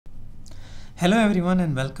Hello everyone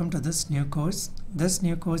and welcome to this new course. This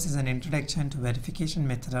new course is an introduction to verification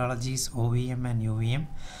methodologies OVM and UVM.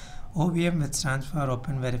 OVM, which stands for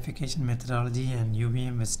Open Verification Methodology, and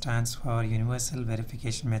UVM, which stands for Universal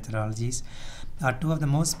Verification Methodologies, are two of the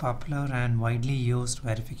most popular and widely used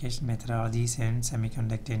verification methodologies in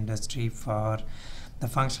semiconductor industry for the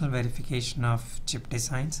functional verification of chip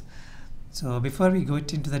designs. So before we go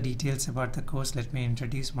into the details about the course, let me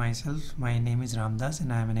introduce myself. My name is Ramdas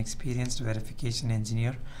and I am an experienced verification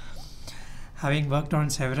engineer. Having worked on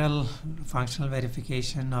several functional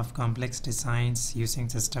verification of complex designs using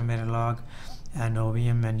system Verilog and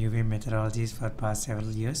OVM and UVM methodologies for past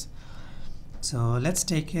several years. So let's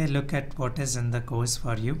take a look at what is in the course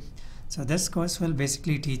for you. So this course will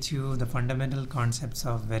basically teach you the fundamental concepts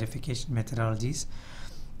of verification methodologies.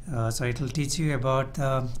 So it will teach you about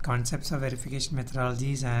the concepts of verification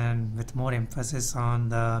methodologies, and with more emphasis on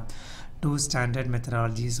the two standard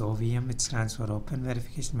methodologies, OVM, which stands for Open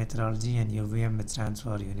Verification Methodology, and UVM, which stands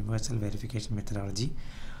for Universal Verification Methodology.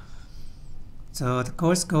 So the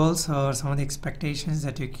course goals or some of the expectations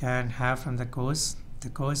that you can have from the course. The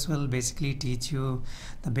course will basically teach you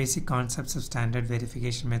the basic concepts of standard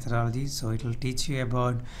verification methodology. So it will teach you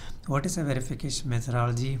about what is a verification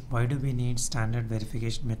methodology, why do we need standard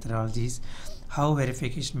verification methodologies, how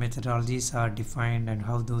verification methodologies are defined and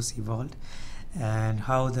how those evolved, and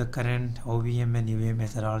how the current OVM and UVM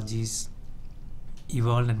methodologies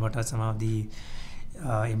evolved, and what are some of the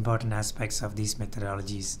important aspects of these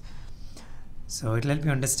methodologies. So it will help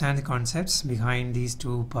you understand the concepts behind these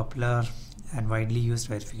two popular and widely used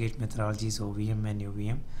verification methodologies, OVM and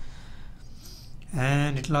UVM.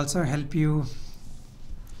 And it will also help you,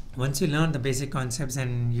 once you learn the basic concepts,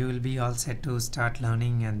 and you will be all set to start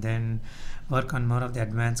learning and then work on more of the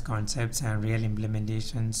advanced concepts and real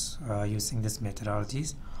implementations using these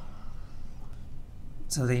methodologies.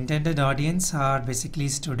 So the intended audience are basically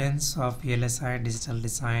students of VLSI, digital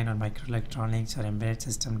design, or microelectronics or embedded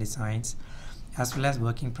system designs, as well as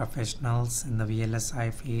working professionals in the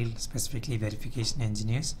VLSI field, specifically verification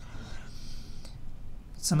engineers.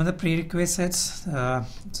 Some of the prerequisites,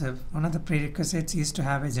 so one of the prerequisites is to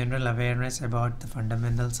have a general awareness about the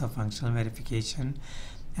fundamentals of functional verification,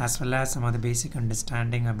 as well as some of the basic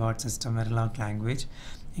understanding about system Verilog language,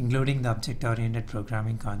 including the object-oriented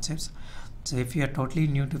programming concepts. So if you are totally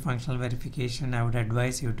new to functional verification, I would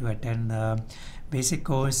advise you to attend the basic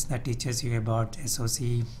course that teaches you about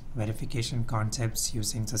SOC verification concepts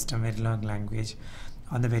using system Verilog language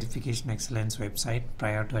on the Verification Excellence website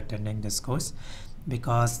prior to attending this course,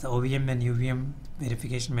 because the OVM and UVM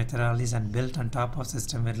verification methodologies are built on top of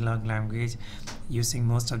system Verilog language using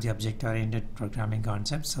most of the object-oriented programming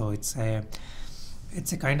concepts. So it's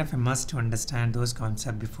a kind of a must to understand those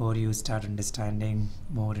concepts before you start understanding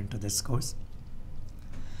more into this course.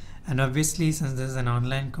 And obviously, since this is an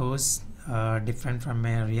online course, different from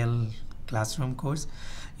a real classroom course,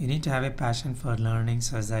 you need to have a passion for learning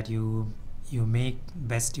so that you make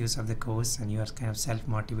best use of the course and you are kind of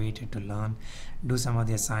self-motivated to learn, do some of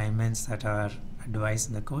the assignments that are advised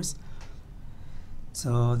in the course.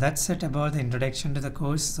 So that's it about the introduction to the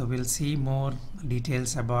course. So we'll see more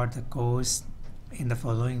details about the course in the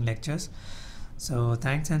following lectures. So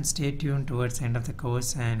thanks and stay tuned towards the end of the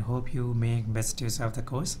course, and hope you make best use of the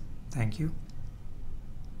course. Thank you.